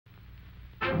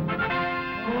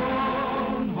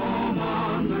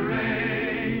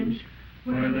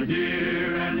the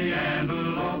deer and the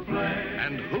antelope play.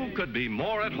 And who could be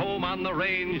more at home on the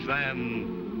range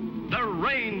than the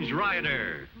Range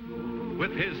Rider?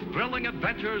 With his thrilling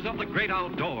adventures of the great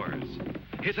outdoors,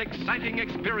 his exciting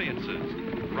experiences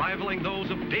rivaling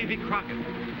those of Davy Crockett,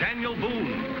 Daniel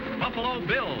Boone, Buffalo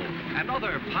Bill, and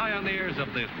other pioneers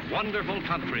of this wonderful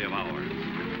country of ours.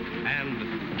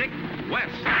 And Dick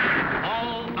West,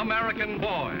 all-American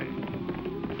boy.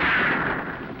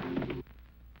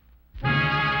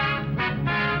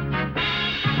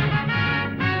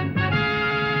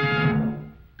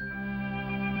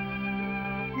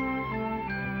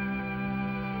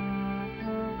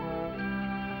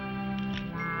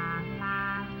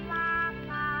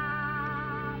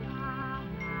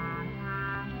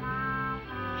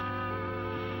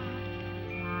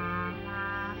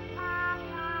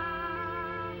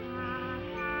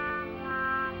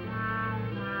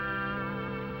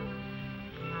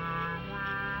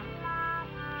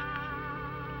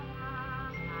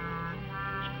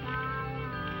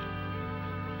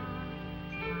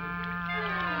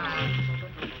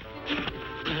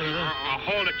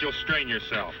 Hold it, you'll strain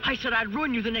yourself. I said I'd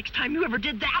ruin you the next time you ever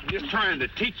did that. I'm just trying to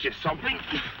teach you something.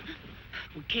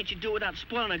 Well, can't you do it without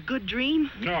spoiling a good dream?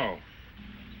 No.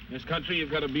 In this country, you've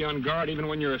got to be on guard even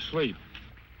when you're asleep.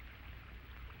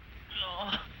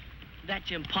 Oh,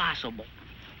 that's impossible.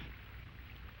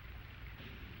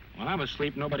 When I'm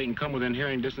asleep, nobody can come within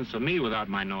hearing distance of me without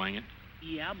my knowing it.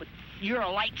 Yeah, but you're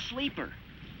a light sleeper.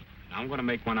 Now, I'm going to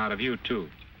make one out of you, too.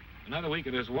 Another week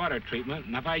of this water treatment,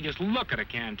 and if I just look at a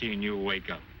canteen, you'll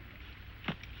wake up.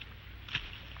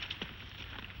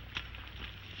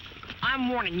 I'm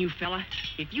warning you, fella.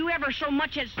 If you ever so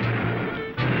much as...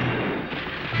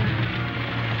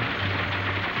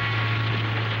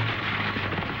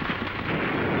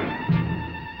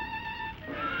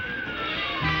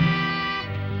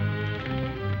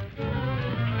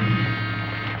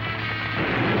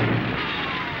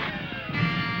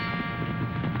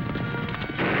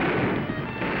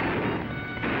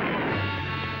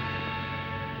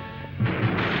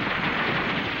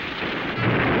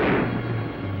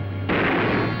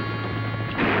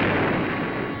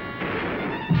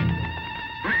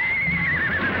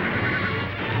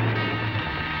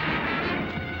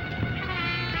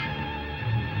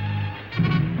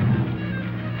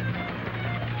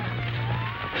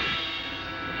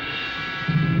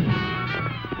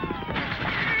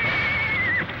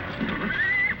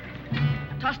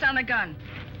 Toss down the gun.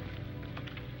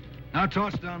 Now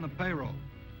toss down the payroll.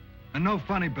 And no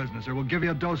funny business, or we'll give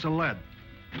you a dose of lead.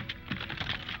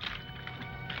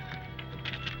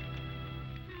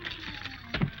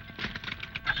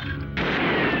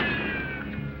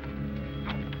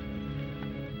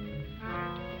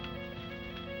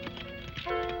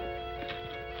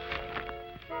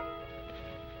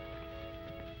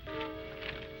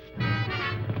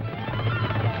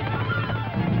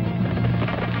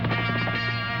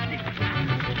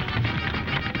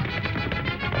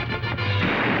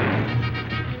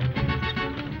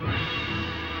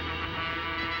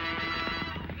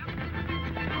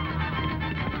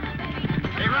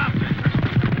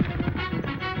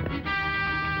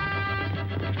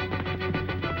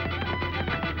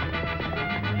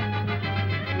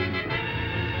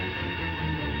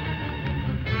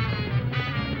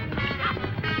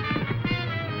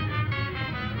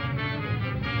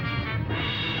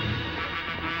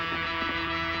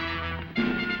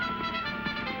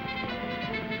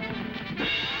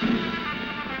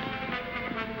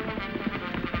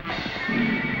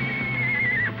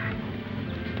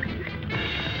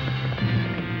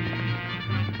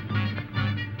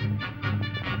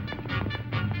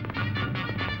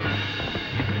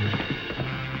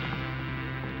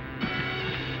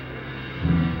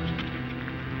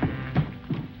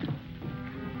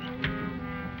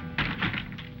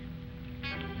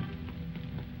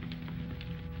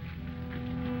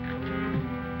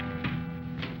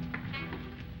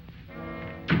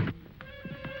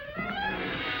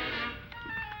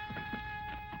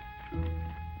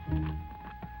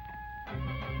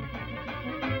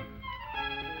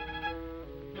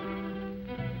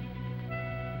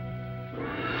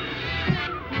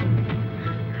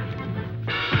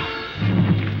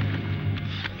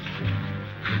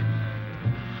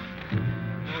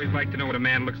 I'd like to know what a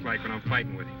man looks like when I'm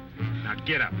fighting with him. Now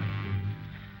get up.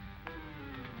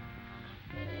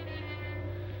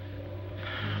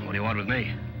 What do you want with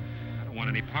me? I don't want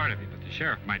any part of it, but the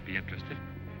sheriff might be interested.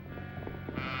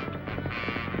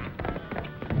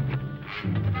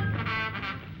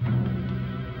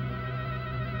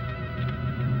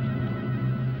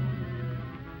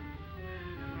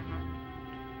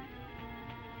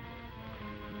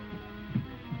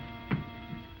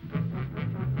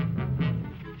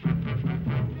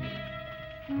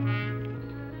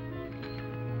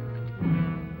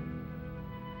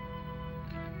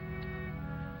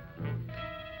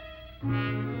 Topper?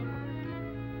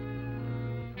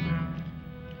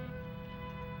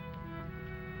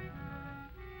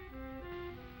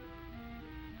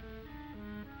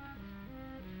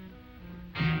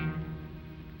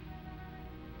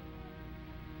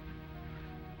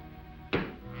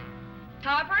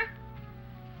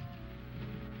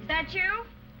 Is that you?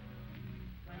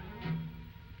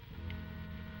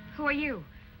 Who are you?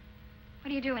 What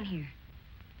are you doing here?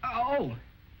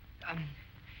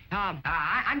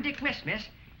 I'm Dick Bliss, miss.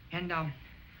 And, a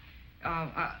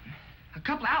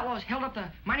couple of outlaws held up the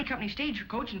mining company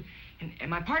stagecoach, and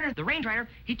my partner, the range rider,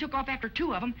 he took off after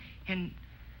two of them, and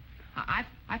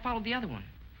I followed the other one.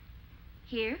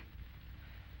 Here?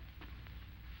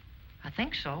 I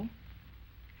think so.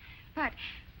 But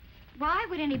why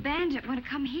would any bandit want to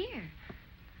come here?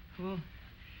 Well,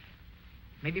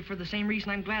 maybe for the same reason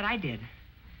I'm glad I did.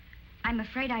 I'm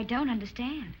afraid I don't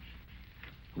understand.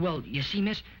 Well, you see,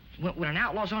 miss, when an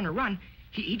outlaw's on the run,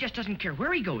 he just doesn't care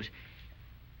where he goes.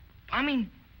 I mean,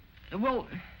 well...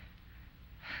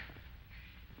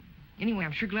 Anyway,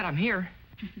 I'm sure glad I'm here.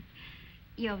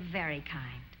 You're very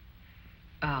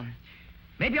kind.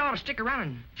 Maybe I ought to stick around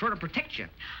and sort of protect you.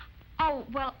 Oh,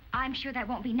 well, I'm sure that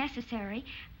won't be necessary.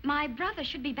 My brother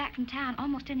should be back from town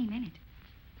almost any minute.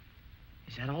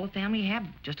 Is that all the family have?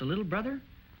 Just a little brother?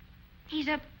 He's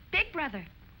a big brother.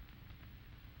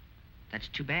 That's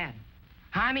too bad.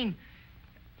 I mean,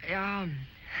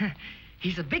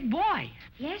 he's a big boy.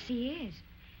 Yes, he is.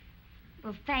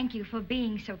 Well, thank you for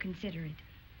being so considerate.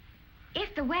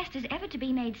 If the West is ever to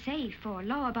be made safe for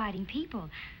law-abiding people,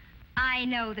 I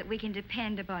know that we can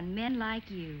depend upon men like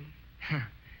you.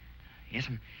 Yes,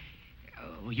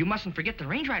 you mustn't forget the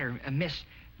range rider, Miss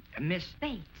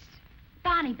Bates.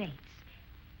 Bonnie Bates.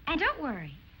 And don't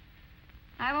worry.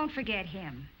 I won't forget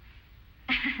him.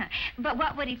 But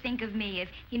what would he think of me if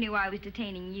he knew I was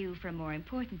detaining you for more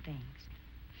important things?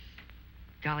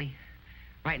 Golly,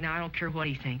 right now I don't care what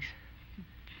he thinks.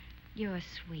 You're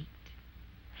sweet.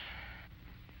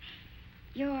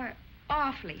 You're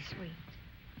awfully sweet.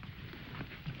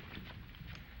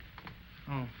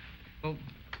 Oh, well,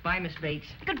 bye, Miss Bates.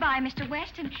 Goodbye, Mr.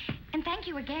 West, and thank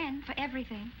you again for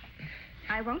everything.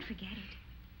 I won't forget it.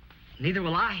 Neither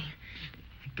will I.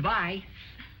 Goodbye.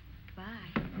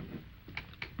 Goodbye.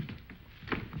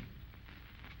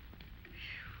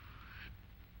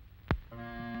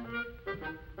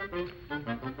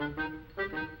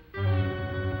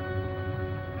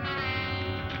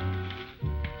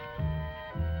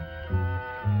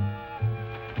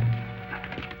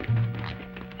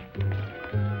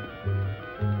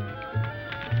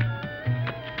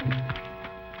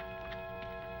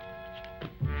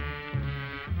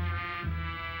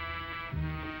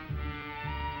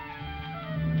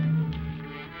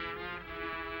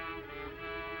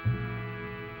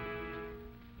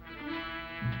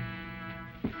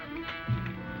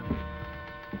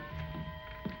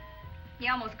 He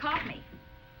almost caught me.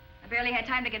 I barely had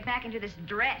time to get back into this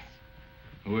dress.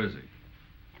 Who is he?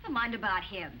 Never mind about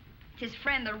him. It's his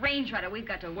friend, the range rider, we've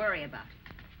got to worry about.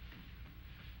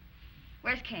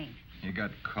 Where's Kane? He got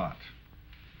caught.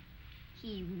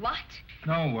 He what?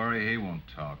 Don't worry, he won't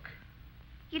talk.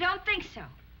 You don't think so?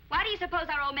 Why do you suppose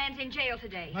our old man's in jail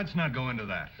today? Let's not go into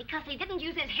that. Because he didn't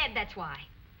use his head, that's why.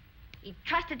 He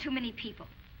trusted too many people.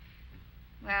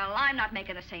 Well, I'm not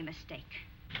making the same mistake.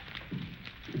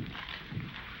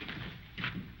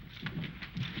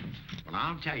 Well,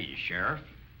 I'll tell you, Sheriff.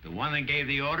 The one that gave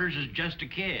the orders is just a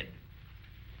kid.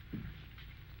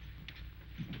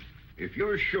 If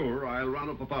you're sure, I'll round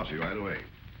up a posse right away.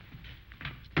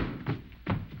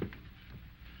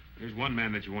 There's one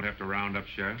man that you won't have to round up,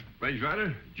 Sheriff. Range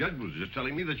Rider, Judd was just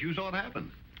telling me that you saw it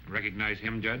happen. Recognize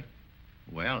him, Judd?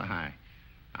 Well,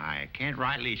 I can't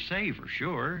rightly say for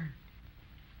sure.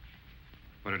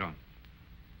 Put it on.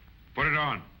 Put it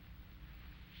on.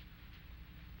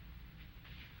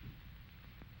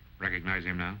 Recognize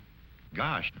him now?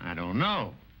 Gosh, I don't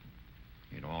know.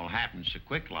 It all happened so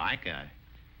quick like,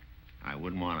 I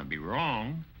wouldn't want to be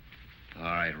wrong. All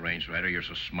right, Range Rider, you're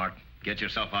so smart. Get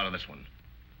yourself out of this one.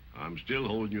 I'm still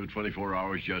holding you 24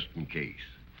 hours just in case.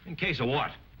 In case of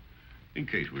what? In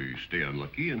case we stay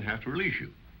unlucky and have to release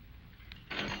you.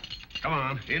 Come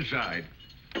on, inside.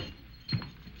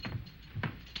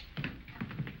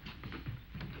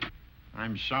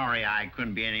 I'm sorry I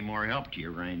couldn't be any more help to you,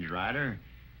 Range Rider.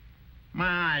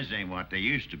 My eyes ain't what they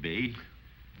used to be.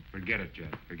 Forget it,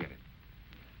 Judd. Forget it.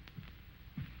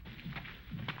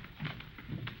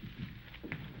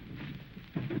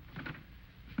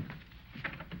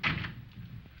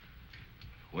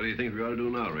 What do you think we ought to do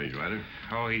now, Range Rider?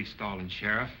 Oh, he's stalling,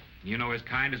 Sheriff. You know his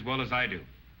kind as well as I do.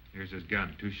 Here's his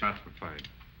gun. 2 shots were fired.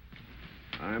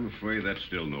 I'm afraid that's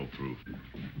still no proof.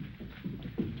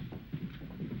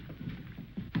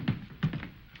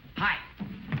 Hi.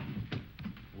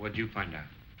 What'd you find out?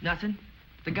 Nothing.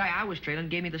 The guy I was trailing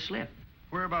gave me the slip.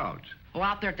 Whereabouts? Oh,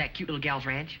 out there at that cute little gal's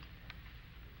ranch.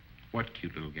 What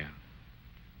cute little gal?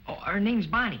 Oh, her name's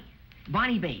Bonnie.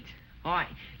 Bonnie Bates. Oh,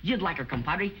 you'd like her,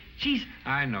 compadre. She's...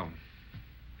 I know.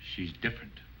 She's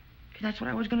different. That's what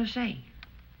I was going to say.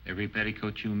 Every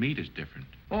petticoat you meet is different.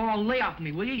 Oh, lay off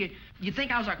me, will you? You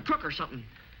think I was a crook or something.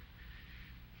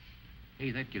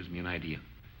 Hey, that gives me an idea.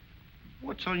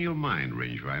 What's on your mind,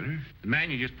 Range Rider? The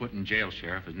man you just put in jail,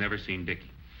 Sheriff, has never seen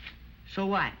Dickie. So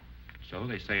what? So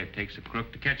they say it takes a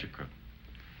crook to catch a crook.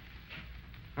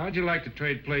 How'd you like to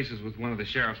trade places with one of the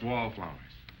sheriff's wallflowers?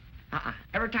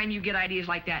 Every time you get ideas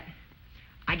like that,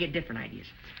 I get different ideas.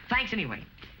 Thanks anyway.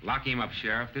 Lock him up,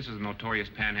 Sheriff. This is a notorious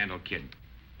panhandle kid.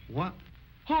 What?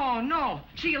 Oh, no.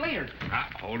 See you later.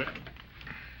 Hold it.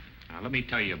 Now, let me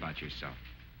tell you about yourself.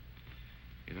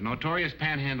 You're the notorious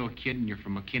panhandle kid, and you're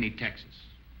from McKinney, Texas.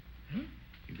 Huh?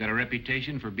 You've got a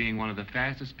reputation for being one of the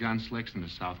fastest gunslicks in the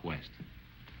Southwest.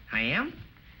 I am?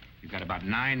 You've got about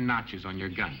 9 notches on your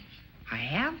gun. I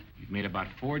have? You've made about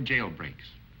 4 jailbreaks.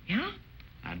 Yeah?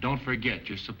 Now, don't forget,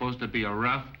 you're supposed to be a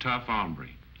rough, tough hombre.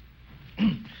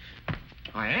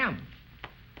 I am.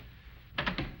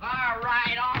 All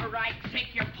right.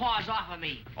 Take your paws off of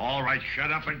me. All right,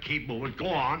 shut up and keep moving. Go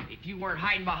on. If you weren't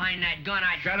hiding behind that gun,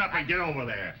 I'd... Shut up and get over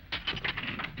there.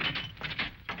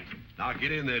 Now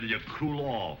get in there till you cool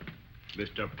off,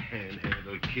 Mr.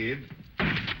 Panhandle Kid.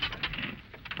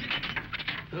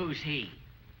 Who's he?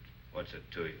 What's it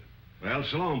to you? Well,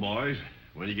 so long, boys.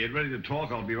 When you get ready to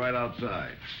talk, I'll be right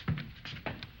outside.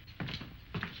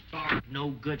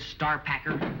 No good star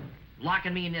packer.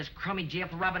 Locking me in this crummy jail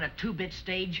for robbing a 2-bit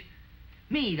stage.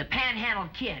 Me, the Panhandle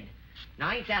Kid.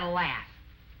 Now, ain't that a laugh?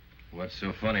 What's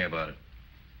so funny about it?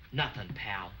 Nothing,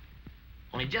 pal.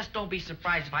 Only just don't be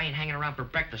surprised if I ain't hanging around for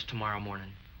breakfast tomorrow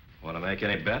morning. Want to make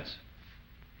any bets?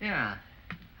 Yeah,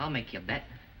 I'll make you a bet.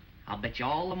 I'll bet you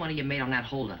all the money you made on that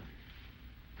holdup.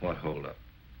 What holdup?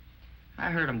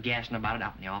 I heard 'em gassing about it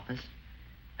out in the office.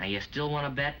 Now, you still want to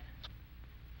bet?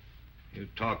 You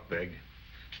talk big.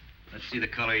 Let's see the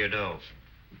color of your dough.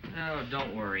 Oh,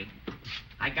 don't worry.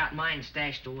 I got mine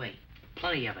stashed away.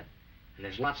 Plenty of it. And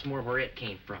there's lots more where it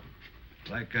came from.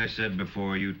 Like I said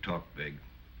before, you talk big.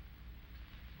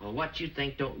 Well, what you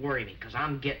think don't worry me, because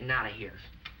I'm getting out of here.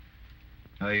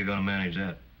 How are you going to manage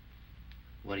that?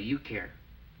 What do you care?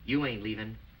 You ain't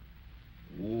leaving.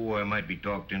 Oh, I might be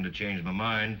talked into changing my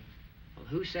mind. Well,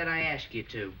 who said I asked you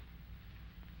to?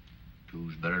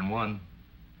 2's better than 1.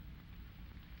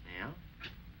 Yeah?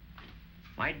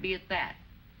 Might be at that.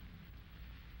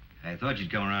 I thought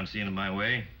you'd come around seeing it my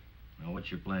way. Now, what's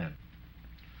your plan?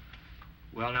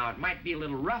 Well, now, it might be a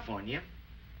little rough on you,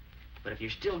 but if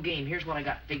you're still game, here's what I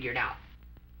got figured out.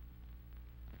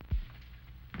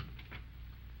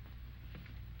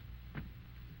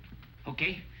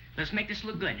 Okay, let's make this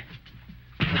look good.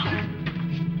 Now,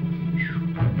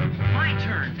 my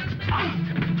turn.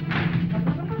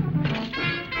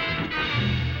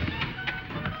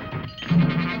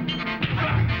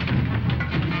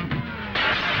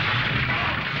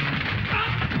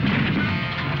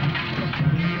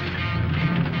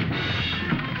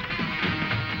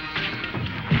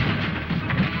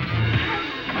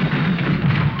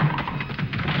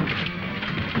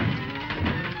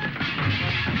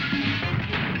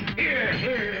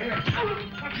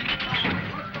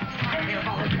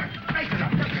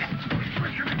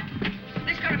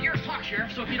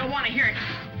 So if you don't want to hear it,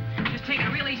 just take it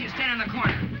real easy and stand in the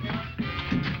corner.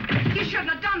 You shouldn't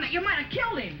have done that. You might have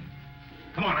killed him.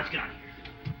 Come on, let's get out of here.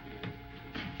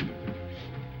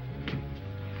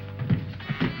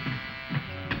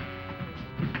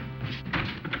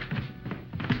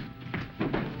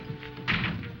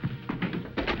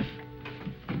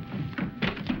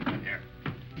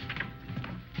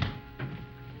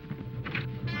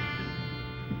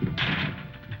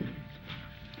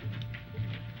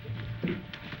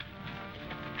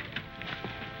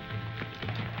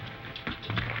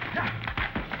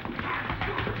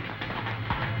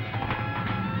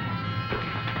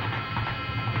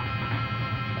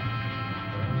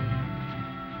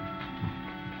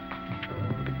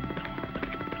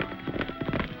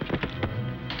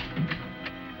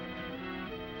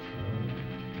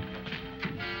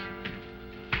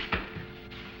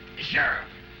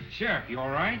 Sheriff, you all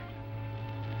right?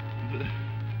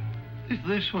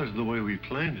 This was the way we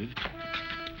planned it.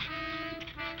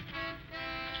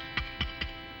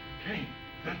 Hey,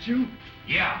 that you?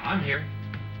 Yeah, I'm here.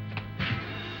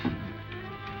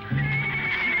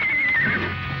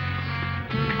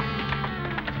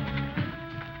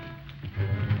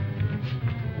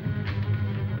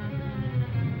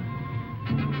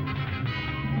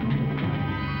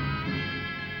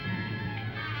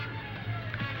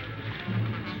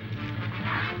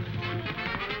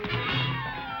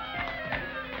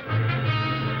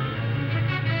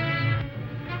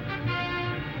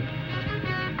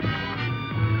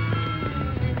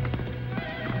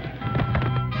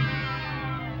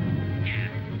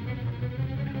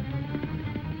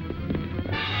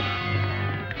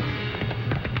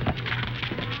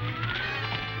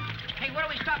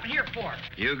 for?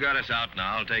 You got us out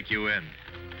now. I'll take you in.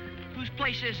 Whose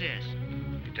place is this?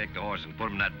 You take the horse and put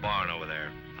him in that barn over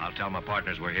there. I'll tell my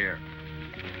partners we're here.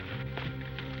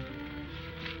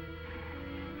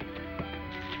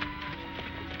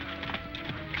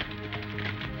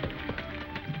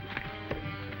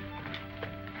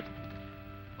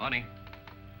 Bonnie.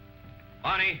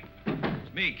 Bonnie!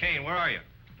 It's me, Kane. Where are you?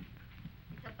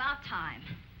 It's about time.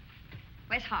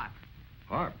 Where's Harp?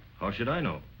 Harp? How should I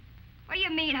know? What do you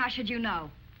mean, how should you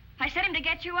know? I sent him to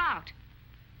get you out.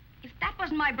 If that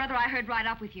wasn't my brother, I heard right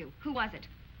up with you. Who was it?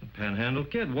 The Panhandle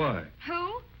Kid. Why?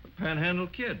 Who? The Panhandle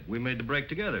Kid. We made the break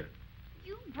together.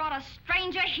 You brought a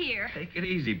stranger here. Take it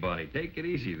easy, Bonnie. Take it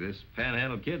easy. This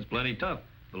Panhandle Kid's plenty tough.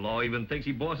 The law even thinks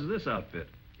he bosses this outfit.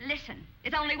 Listen,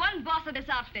 there's only one boss of this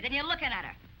outfit, and you're looking at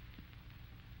her.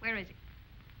 Where is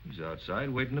he? He's outside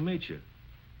waiting to meet you.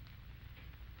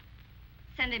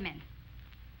 Send him in.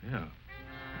 Yeah.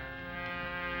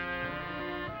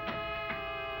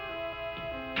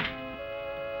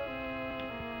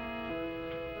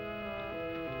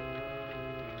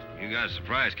 You got a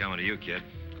surprise coming to you, kid.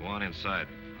 Go on inside.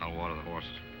 I'll water the horses.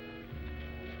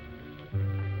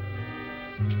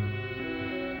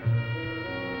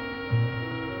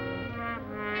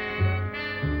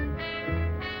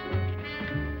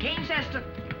 Kane says to...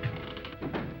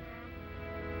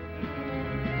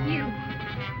 You.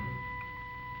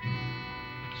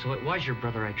 So it was your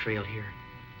brother I trailed here.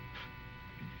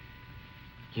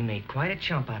 You made quite a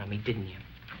chump out of me, didn't you?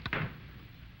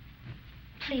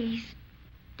 Please,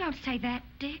 don't say that,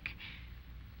 Dick.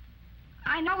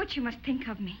 I know what you must think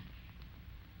of me.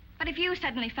 But if you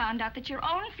suddenly found out that your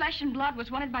own flesh and blood was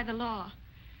wanted by the law,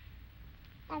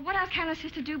 well, what else can a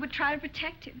sister do but try to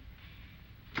protect him?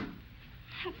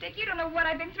 Dick, you don't know what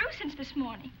I've been through since this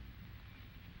morning.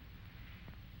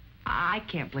 I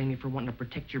can't blame you for wanting to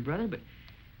protect your brother, but...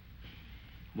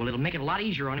 Well, it'll make it a lot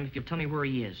easier on him if you'll tell me where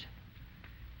he is.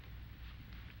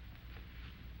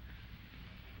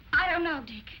 I don't know,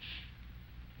 Dick.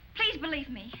 Please believe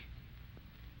me.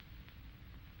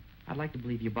 I'd like to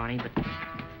believe you, Bonnie, but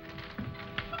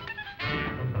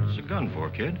What's the gun for,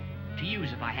 kid? to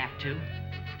use if I have to.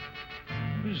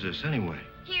 What is this, anyway?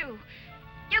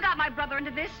 You got my brother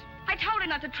into this. I told him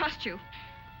not to trust you.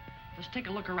 Let's take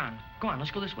a look around. Go on,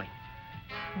 let's go this way.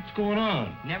 What's going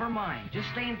on? Never mind. Just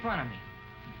stay in front of me.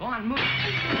 Go on, move.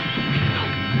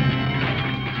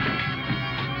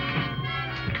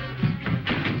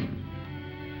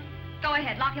 Go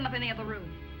ahead, lock him up in the other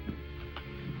room.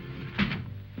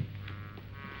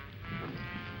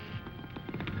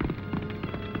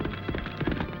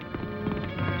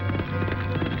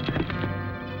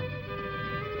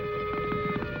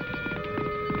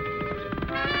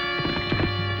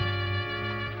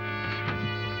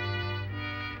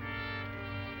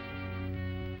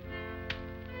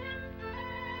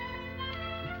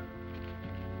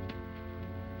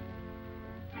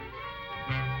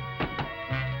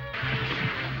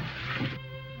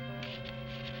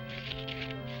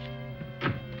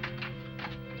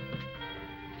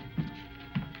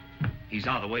 He's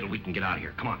out of the way till we can get out of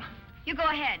here. Come on. You go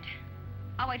ahead.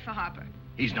 I'll wait for Harper.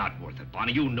 He's not worth it,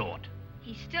 Bonnie. You know it.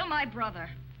 He's still my brother.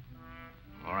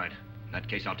 All right. In that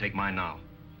case, I'll take mine now.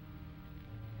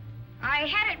 I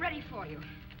had it ready for you.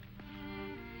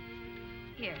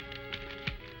 Here,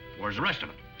 Where's the rest of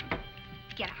it?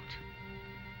 get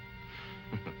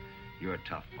out. You're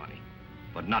tough, Bonnie.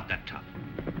 But not that tough.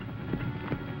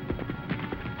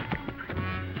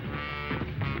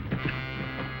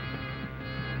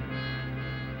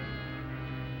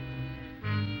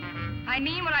 I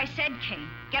mean what I said, Kane.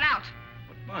 Get out.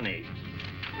 But, Bonnie...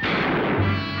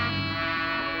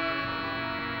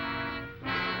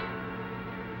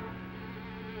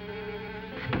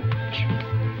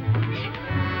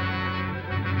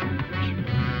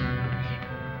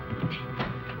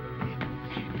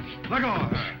 Let go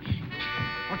of her.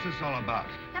 What's this all about?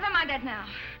 Never mind that now.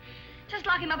 Just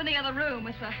lock him up in the other room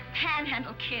with the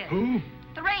Panhandle Kid. Who?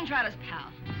 The range rider's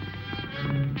pal.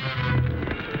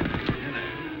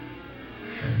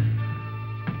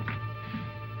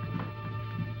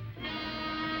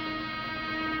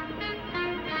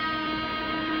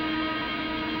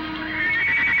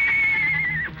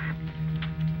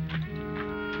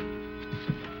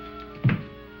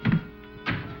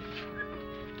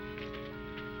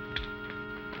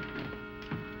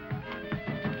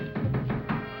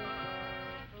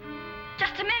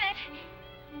 Just a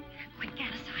minute. Quick, get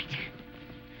out of sight.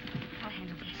 I'll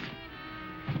handle this.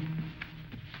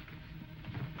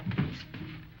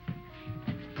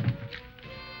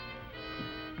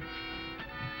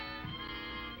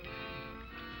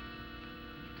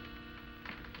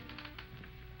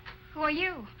 Who are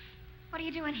you? are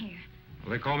you doing here?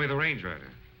 Well, they call me the range rider.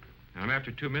 I'm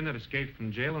after 2 men that escaped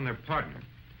from jail and their partner.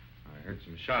 I heard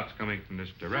some shots coming from this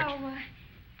direction. So,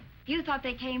 you thought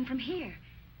they came from here.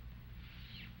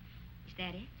 Is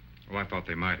that it? Well, I thought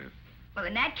they might have. Well,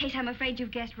 in that case, I'm afraid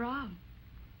you've guessed wrong.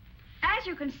 As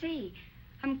you can see,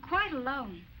 I'm quite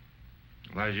alone.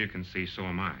 Well, as you can see, so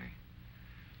am I.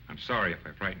 I'm sorry if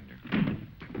I frightened her.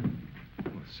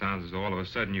 Well, it sounds as though all of a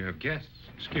sudden you have guests.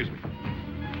 Excuse me.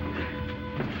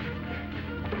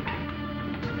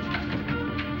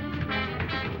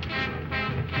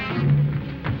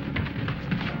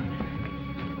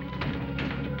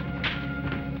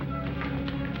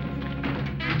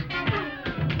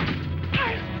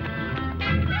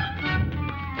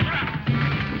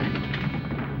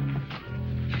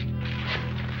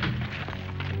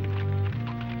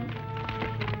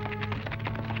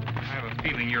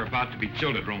 You're about to be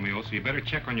jilted, Romeo, so you better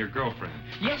check on your girlfriend.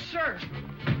 Yes, sir.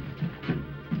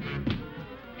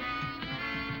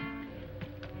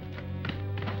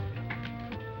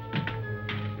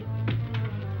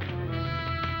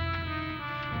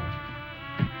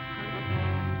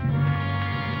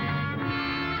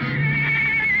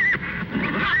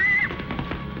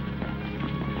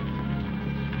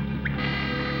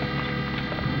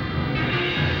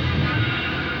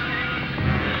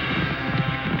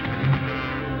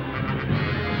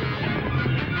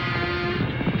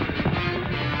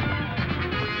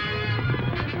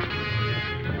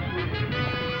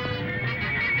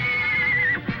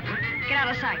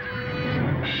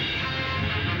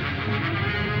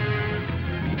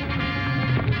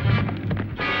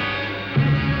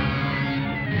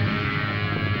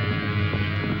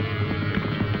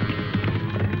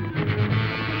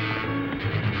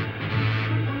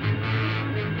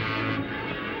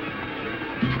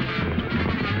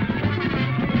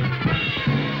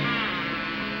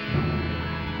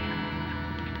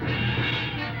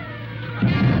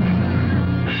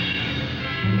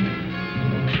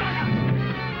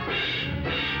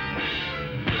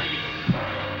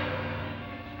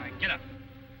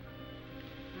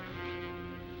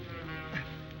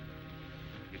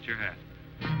 Your hat.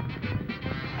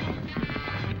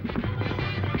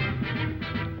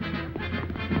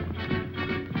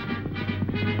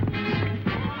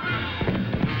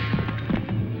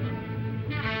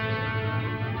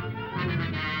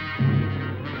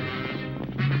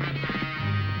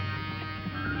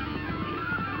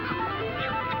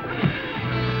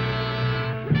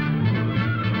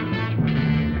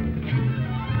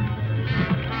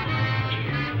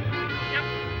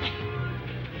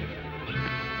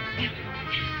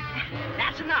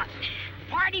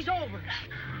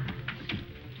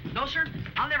 No, sir.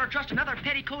 I'll never trust another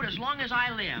petticoat as long as I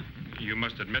live. You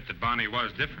must admit that Bonnie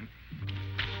was different.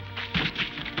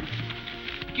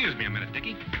 Excuse me a minute,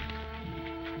 Dickie.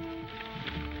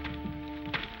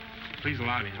 Please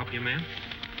allow me to help you, ma'am.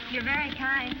 You're very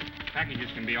kind.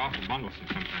 Packages can be awful bundlesome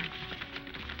sometimes.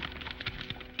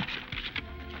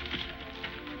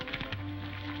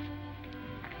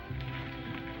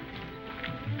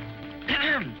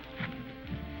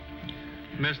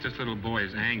 Miss, this little boy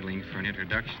is angling for an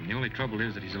introduction. The only trouble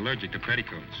is that he's allergic to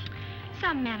petticoats.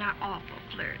 Some men are awful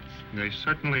flirts. They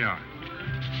certainly are.